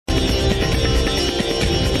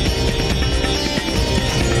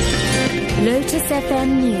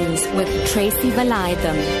FM News with Tracy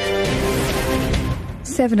Valaydham.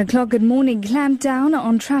 7 o'clock, good morning. Clampdown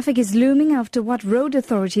on traffic is looming after what road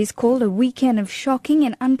authorities call a weekend of shocking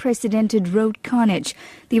and unprecedented road carnage.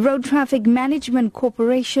 The Road Traffic Management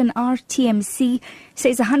Corporation, RTMC,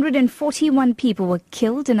 says 141 people were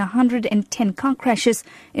killed in 110 car crashes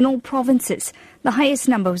in all provinces. The highest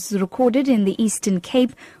number was recorded in the Eastern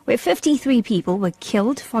Cape, where 53 people were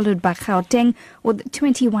killed, followed by Gauteng with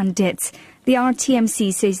 21 deaths. The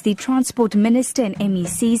RTMC says the Transport Minister and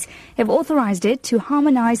MECs have authorized it to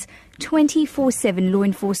harmonize 24/7 law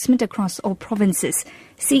enforcement across all provinces.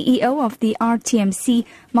 CEO of the RTMC,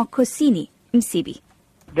 Makosini Msibi.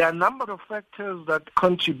 There are a number of factors that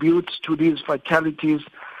contribute to these fatalities.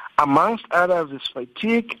 Amongst others is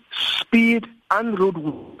fatigue, speed, unroad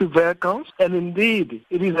vehicles, and indeed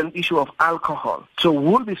it is an issue of alcohol. So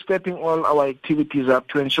we'll be stepping all our activities up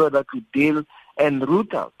to ensure that we deal and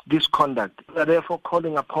root out this conduct. We are therefore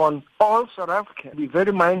calling upon all South Africans to be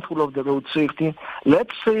very mindful of the road safety.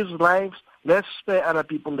 Let's save lives. Let's spare other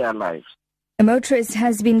people their lives. A motorist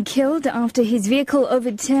has been killed after his vehicle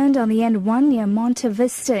overturned on the N1 near Monte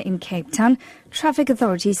Vista in Cape Town. Traffic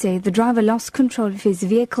authorities say the driver lost control of his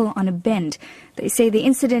vehicle on a bend. They say the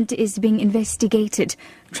incident is being investigated.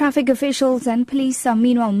 Traffic officials and police are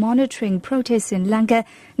meanwhile monitoring protests in Langa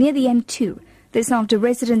near the N2. This after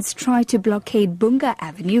residents tried to blockade Bunga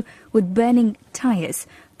Avenue with burning tyres.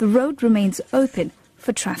 The road remains open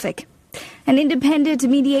for traffic. An independent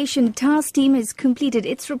mediation task team has completed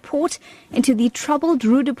its report into the troubled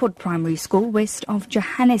Rudeport Primary School west of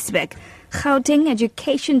Johannesburg. Gauteng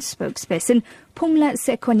Education spokesperson Pumla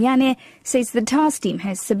Sekonyane says the task team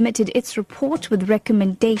has submitted its report with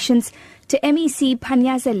recommendations to MEC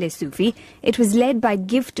Panyaza Lesufi. It was led by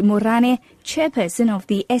Gift Morane, chairperson of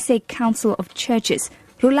the SA Council of Churches.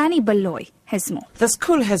 Rulani Baloy has more. The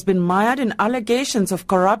school has been mired in allegations of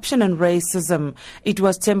corruption and racism. It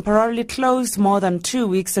was temporarily closed more than 2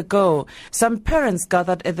 weeks ago. Some parents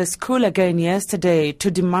gathered at the school again yesterday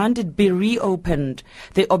to demand it be reopened.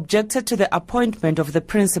 They objected to the appointment of the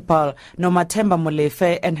principal, Nomathemba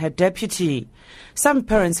Molefe, and her deputy. Some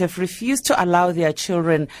parents have refused to allow their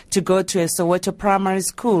children to go to a Soweto primary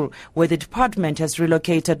school where the department has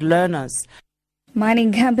relocated learners.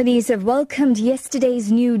 Mining companies have welcomed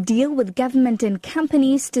yesterday's new deal with government and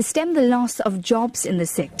companies to stem the loss of jobs in the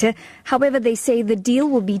sector. However, they say the deal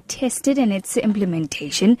will be tested in its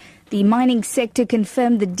implementation. The mining sector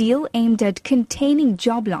confirmed the deal aimed at containing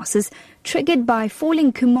job losses triggered by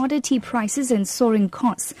falling commodity prices and soaring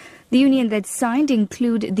costs. The union that signed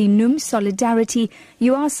include the NUM, Solidarity,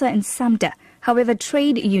 UASA and SAMDA. However,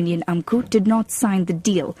 trade union AMCU did not sign the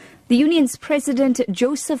deal. The union's president,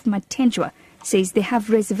 Joseph Matenjwa, says they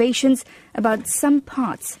have reservations about some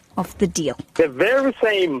parts of the deal. The very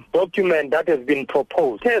same document that has been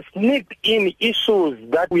proposed has sneaked in issues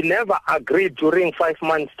that we never agreed during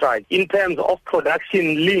 5-month strike in terms of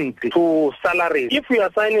production linked to salaries. If we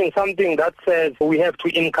are signing something that says we have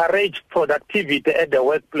to encourage productivity at the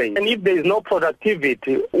workplace, and if there is no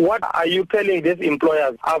productivity, what are you telling these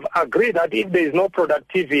employers? I've agreed that if there is no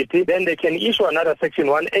productivity, then they can issue another section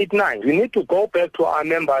 189. We need to go back to our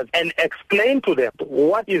members and explain to them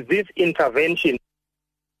what is this intervention.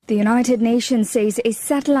 The United Nations says a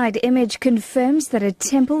satellite image confirms that a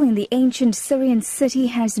temple in the ancient Syrian city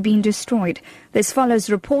has been destroyed. This follows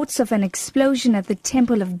reports of an explosion at the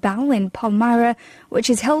Temple of Baal in Palmyra, which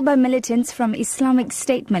is held by militants from Islamic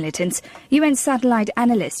State militants. UN satellite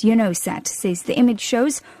analyst UNOSAT says the image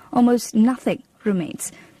shows almost nothing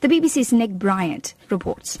remains. The BBC's Nick Bryant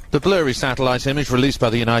reports. The blurry satellite image released by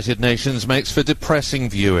the United Nations makes for depressing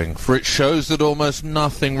viewing, for it shows that almost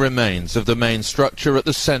nothing remains of the main structure at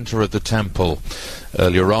the centre of the temple.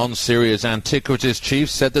 Earlier on, Syria's antiquities chief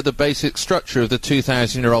said that the basic structure of the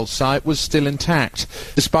 2,000-year-old site was still intact,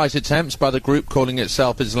 despite attempts by the group calling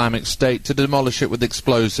itself Islamic State to demolish it with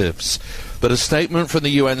explosives. But a statement from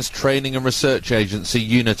the UN's training and research agency,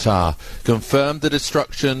 UNITAR, confirmed the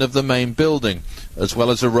destruction of the main building, as well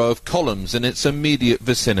as a row of columns in its immediate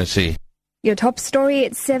vicinity. Your top story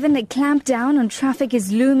at 7, a clampdown on traffic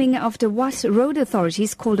is looming after what road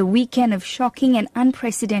authorities called a weekend of shocking and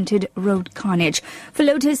unprecedented road carnage. For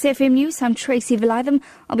Lotus FM News, I'm Tracy Valaydham.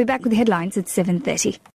 I'll be back with the headlines at 7:30.